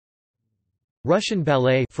Russian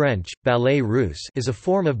ballet French, ballet russe is a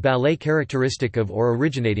form of ballet characteristic of or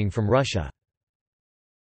originating from Russia.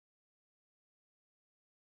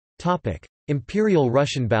 Imperial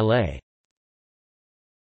Russian Ballet.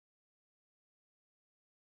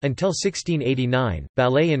 Until 1689,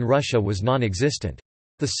 ballet in Russia was non-existent.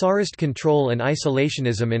 The Tsarist control and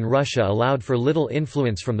isolationism in Russia allowed for little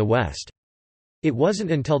influence from the West. It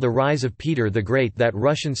wasn't until the rise of Peter the Great that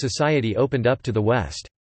Russian society opened up to the West.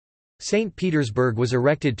 St. Petersburg was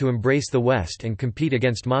erected to embrace the West and compete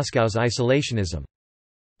against Moscow's isolationism.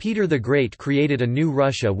 Peter the Great created a new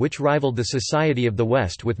Russia which rivaled the society of the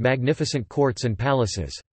West with magnificent courts and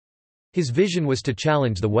palaces. His vision was to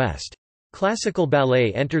challenge the West. Classical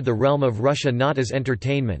ballet entered the realm of Russia not as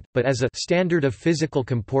entertainment, but as a standard of physical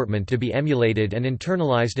comportment to be emulated and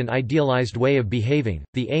internalized an idealized way of behaving.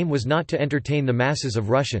 The aim was not to entertain the masses of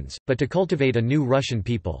Russians, but to cultivate a new Russian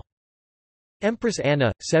people. Empress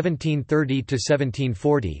Anna,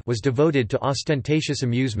 1730–1740, was devoted to ostentatious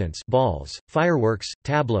amusements, balls, fireworks,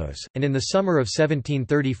 tableaux, and in the summer of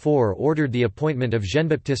 1734 ordered the appointment of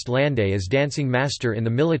Jean-Baptiste Landais as dancing master in the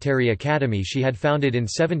military academy she had founded in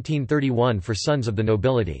 1731 for sons of the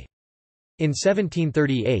nobility. In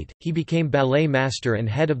 1738, he became ballet master and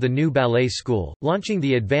head of the new ballet school, launching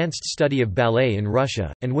the advanced study of ballet in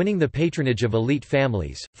Russia, and winning the patronage of elite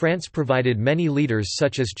families. France provided many leaders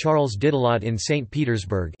such as Charles Didelot in St.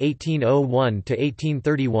 Petersburg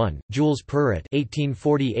 (1801–1831), Jules Perret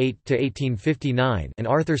 (1848–1859), and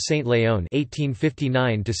Arthur Saint Leon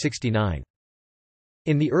 (1859–69).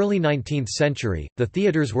 In the early 19th century, the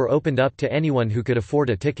theatres were opened up to anyone who could afford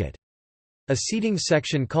a ticket. A seating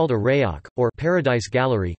section called a rayok, or paradise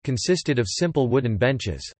gallery, consisted of simple wooden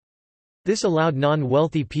benches. This allowed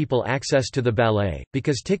non-wealthy people access to the ballet,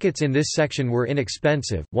 because tickets in this section were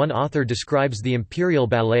inexpensive. One author describes the imperial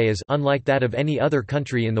ballet as unlike that of any other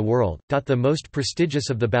country in the world. The most prestigious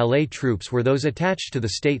of the ballet troupes were those attached to the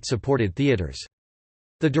state-supported theatres.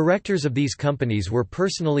 The directors of these companies were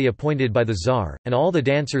personally appointed by the Tsar, and all the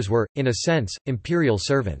dancers were, in a sense, imperial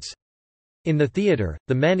servants. In the theatre,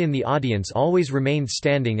 the men in the audience always remained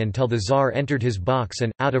standing until the Tsar entered his box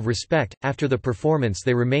and, out of respect, after the performance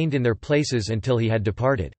they remained in their places until he had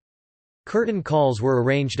departed. Curtain calls were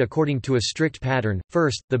arranged according to a strict pattern: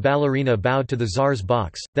 first, the ballerina bowed to the Tsar's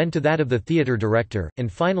box, then to that of the theatre director,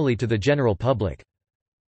 and finally to the general public.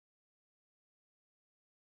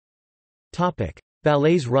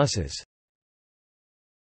 Ballets Russes.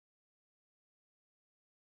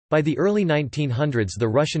 By the early 1900s the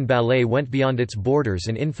Russian ballet went beyond its borders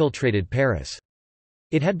and infiltrated Paris.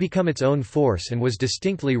 It had become its own force and was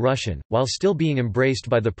distinctly Russian, while still being embraced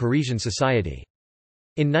by the Parisian society.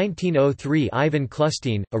 In 1903 Ivan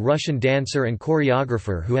Klustine, a Russian dancer and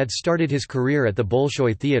choreographer who had started his career at the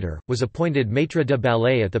Bolshoi Theatre, was appointed maître de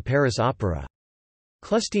ballet at the Paris Opera.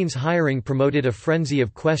 Klustine's hiring promoted a frenzy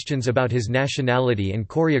of questions about his nationality and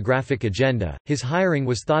choreographic agenda. His hiring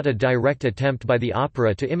was thought a direct attempt by the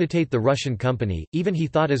opera to imitate the Russian company, even he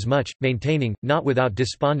thought as much, maintaining, not without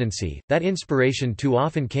despondency, that inspiration too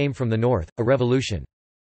often came from the north, a revolution.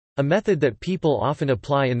 A method that people often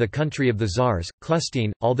apply in the country of the Tsars.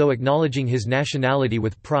 Klustine, although acknowledging his nationality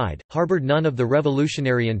with pride, harbored none of the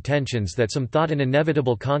revolutionary intentions that some thought an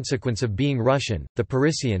inevitable consequence of being Russian. The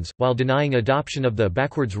Parisians, while denying adoption of the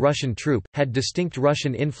backwards Russian troupe, had distinct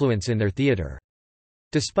Russian influence in their theatre.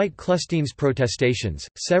 Despite Klustine's protestations,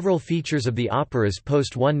 several features of the opera's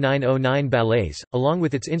post-1909 ballets, along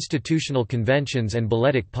with its institutional conventions and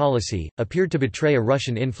balletic policy, appeared to betray a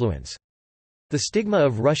Russian influence. The stigma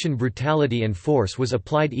of Russian brutality and force was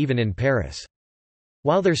applied even in Paris.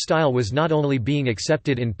 While their style was not only being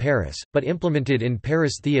accepted in Paris, but implemented in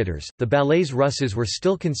Paris theatres, the ballets Russes were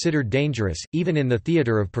still considered dangerous, even in the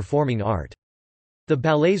theatre of performing art. The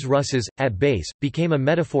ballets Russes, at base, became a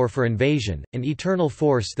metaphor for invasion, an eternal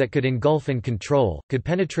force that could engulf and control, could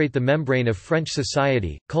penetrate the membrane of French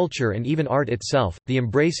society, culture, and even art itself. The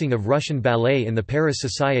embracing of Russian ballet in the Paris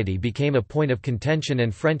society became a point of contention,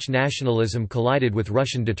 and French nationalism collided with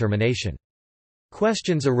Russian determination.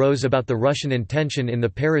 Questions arose about the Russian intention in the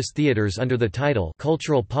Paris theatres under the title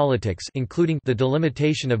cultural politics, including the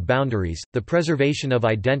delimitation of boundaries, the preservation of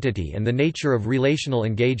identity, and the nature of relational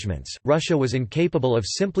engagements. Russia was incapable of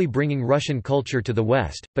simply bringing Russian culture to the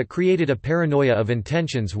West, but created a paranoia of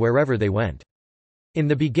intentions wherever they went. In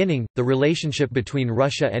the beginning, the relationship between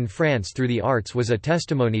Russia and France through the arts was a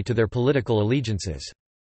testimony to their political allegiances.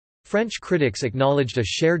 French critics acknowledged a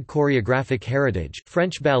shared choreographic heritage.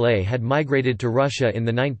 French ballet had migrated to Russia in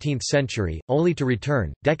the 19th century, only to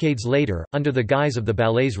return, decades later, under the guise of the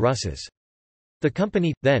ballets Russes. The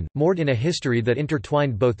company, then, moored in a history that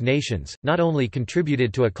intertwined both nations, not only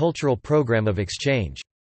contributed to a cultural program of exchange.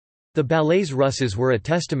 The ballets Russes were a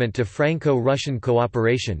testament to Franco-Russian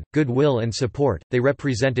cooperation, goodwill and support. They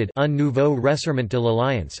represented un nouveau resserrement de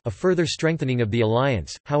l'alliance, a further strengthening of the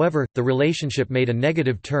alliance. However, the relationship made a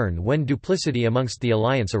negative turn when duplicity amongst the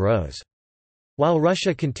alliance arose. While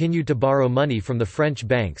Russia continued to borrow money from the French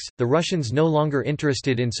banks, the Russians no longer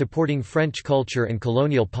interested in supporting French culture and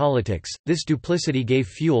colonial politics. This duplicity gave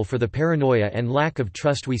fuel for the paranoia and lack of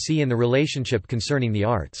trust we see in the relationship concerning the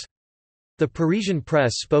arts. The Parisian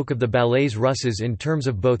press spoke of the ballets Russes in terms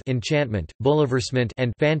of both enchantment, bouleversement,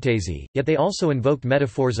 and fantaisie, yet they also invoked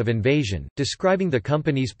metaphors of invasion, describing the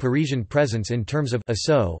company's Parisian presence in terms of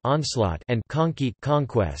assault, onslaught, and conquête,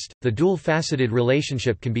 conquest. The dual-faceted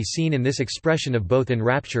relationship can be seen in this expression of both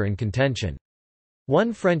enrapture and contention.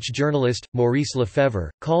 One French journalist, Maurice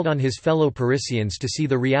Lefebvre, called on his fellow Parisians to see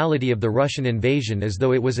the reality of the Russian invasion as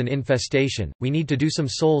though it was an infestation. We need to do some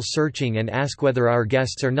soul searching and ask whether our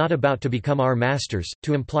guests are not about to become our masters.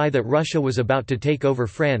 To imply that Russia was about to take over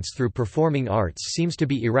France through performing arts seems to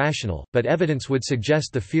be irrational, but evidence would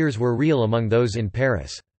suggest the fears were real among those in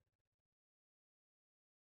Paris.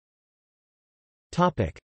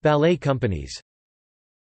 Ballet companies.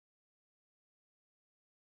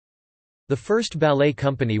 The first ballet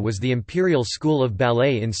company was the Imperial School of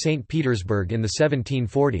Ballet in St. Petersburg in the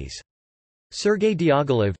 1740s. Sergei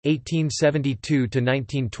Diaghilev,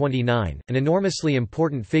 1872–1929, an enormously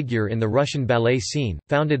important figure in the Russian ballet scene,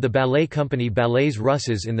 founded the ballet company Ballets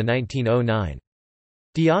Russes in the 1909.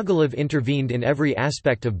 Diaghilev intervened in every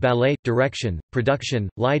aspect of ballet, direction, production,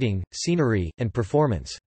 lighting, scenery, and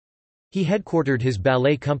performance. He headquartered his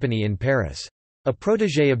ballet company in Paris. A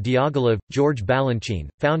protégé of Diaghilev, George Balanchine,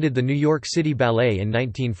 founded the New York City Ballet in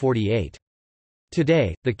 1948.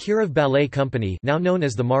 Today, the Kirov Ballet Company, now known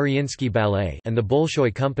as the Mariinsky Ballet, and the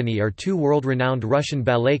Bolshoi Company are two world-renowned Russian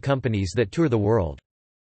ballet companies that tour the world.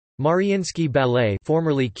 Mariinsky Ballet,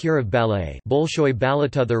 formerly Kirov Ballet, Bolshoi Ballet.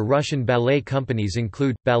 Other Russian ballet companies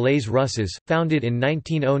include Ballets Russes, founded in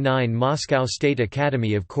 1909, Moscow State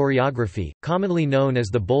Academy of Choreography, commonly known as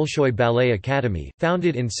the Bolshoi Ballet Academy,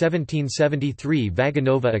 founded in 1773,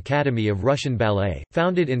 Vaganova Academy of Russian Ballet,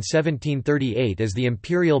 founded in 1738 as the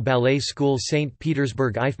Imperial Ballet School, St.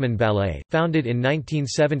 Petersburg Eifman Ballet, founded in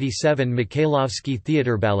 1977, Mikhailovsky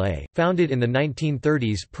Theatre Ballet, founded in the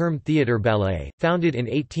 1930s, Perm Theatre Ballet, founded in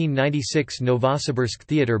 1896, Novosibirsk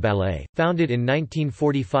Theatre Ballet, founded in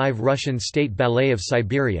 1945, Russian State Ballet of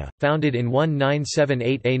Siberia, founded in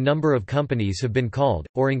 1978. A number of companies have been called,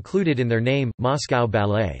 or included in their name, Moscow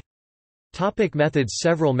Ballet. Methods.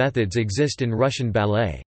 Several methods exist in Russian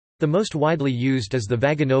ballet. The most widely used is the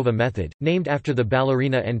Vaganova method, named after the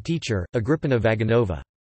ballerina and teacher, Agrippina Vaganova.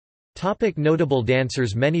 Notable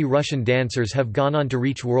dancers. Many Russian dancers have gone on to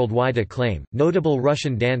reach worldwide acclaim. Notable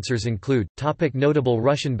Russian dancers include Notable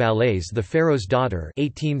Russian ballets: The Pharaoh's Daughter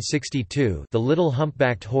 (1862), The Little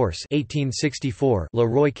Humpbacked Horse (1864), Le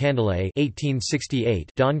Roi Candelier (1868),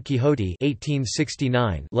 Don Quixote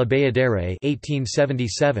 (1869), La Bayadere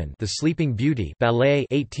 (1877), The Sleeping Beauty Ballet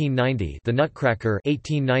 (1890), The Nutcracker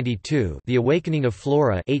 (1892), The Awakening of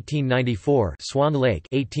Flora (1894), Swan Lake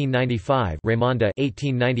 (1895), Raymonda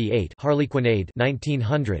 (1898). Harlequinade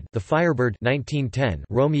 1900, The Firebird 1910,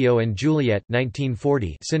 Romeo and Juliet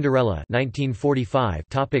 1940, Cinderella 1945.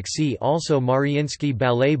 See also Mariinsky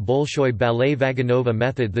Ballet, Bolshoi Ballet, Vaganova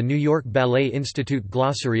method, The New York Ballet Institute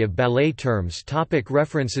Glossary of Ballet Terms.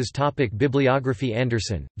 References. Bibliography.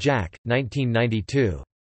 Anderson, Jack, 1992.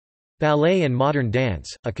 Ballet and Modern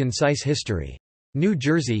Dance: A Concise History. New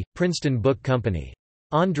Jersey, Princeton Book Company.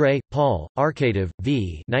 André, Paul, Arkadev,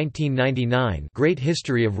 V. 1999. Great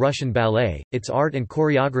History of Russian Ballet, Its Art and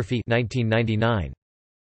Choreography 1999.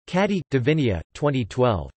 Caddy, Davinia,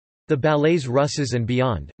 2012. The Ballets Russes and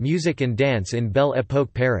Beyond, Music and Dance in Belle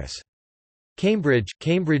Époque Paris. Cambridge,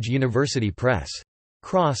 Cambridge University Press.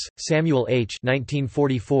 Cross, Samuel H.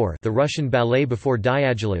 1944. The Russian Ballet Before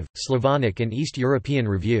Diaghilev, Slavonic and East European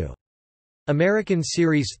Review. American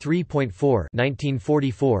Series 3.4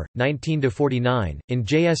 1944, 19–49, in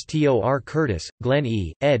JSTOR Curtis, Glenn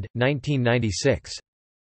E., ed., 1996.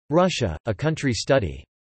 Russia, A Country Study.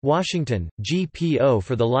 Washington, GPO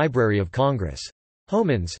for the Library of Congress.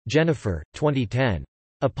 Homans, Jennifer, 2010.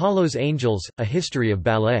 Apollo's Angels, A History of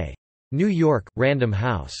Ballet. New York, Random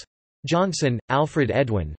House. Johnson, Alfred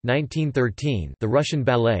Edwin, 1913. The Russian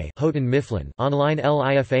Ballet, Houghton Mifflin, online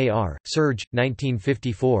LIFAR, Serge,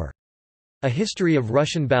 1954. A History of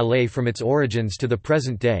Russian Ballet from its Origins to the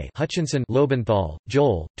Present Day. Hutchinson, Lobenthal,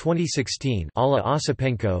 Joel, 2016. Alla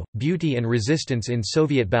Osipenko, Beauty and Resistance in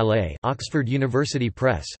Soviet Ballet. Oxford University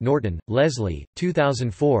Press. Norton, Leslie,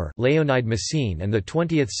 2004. Leonide Messine and the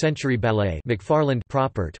 20th Century Ballet. McFarland,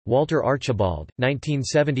 Proppert, Walter Archibald,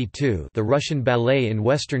 1972. The Russian Ballet in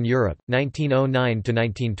Western Europe,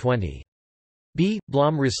 1909–1920. B.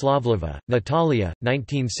 Blom-Rislavlova, Natalia,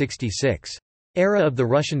 1966. Era of the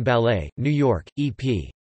Russian Ballet, New York, E.P.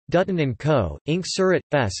 Dutton & Co., Inc. Surat,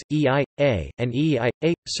 S., E.I.A., and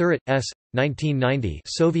E.I.A., Surat, S., 1990.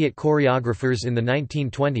 Soviet Choreographers in the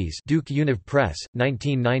 1920s. Duke Univ Press,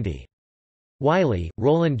 1990. Wiley,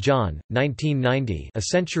 Roland John, 1990. A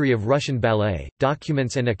Century of Russian Ballet,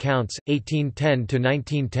 Documents and Accounts,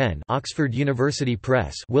 1810–1910. Oxford University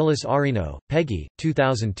Press. Willis Arino, Peggy,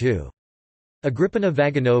 2002. Agrippina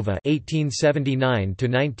Vaganova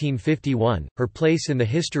 (1879–1951), Her Place in the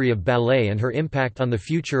History of Ballet and Her Impact on the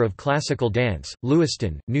Future of Classical Dance,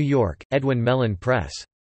 Lewiston, New York, Edwin Mellen Press.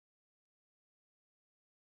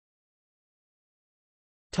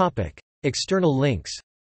 External links.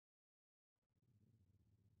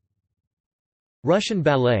 Russian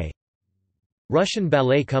Ballet, Russian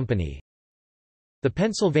Ballet Company, the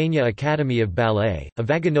Pennsylvania Academy of Ballet, a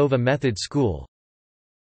Vaganova Method School,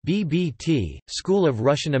 BBT, School of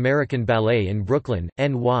Russian-American Ballet in Brooklyn,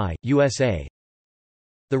 NY, USA.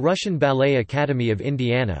 The Russian Ballet Academy of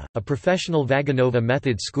Indiana, a professional Vaganova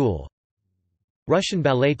Method school. Russian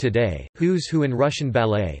Ballet Today, Who's Who in Russian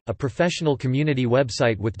Ballet, a professional community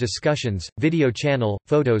website with discussions, video channel,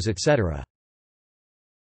 photos etc.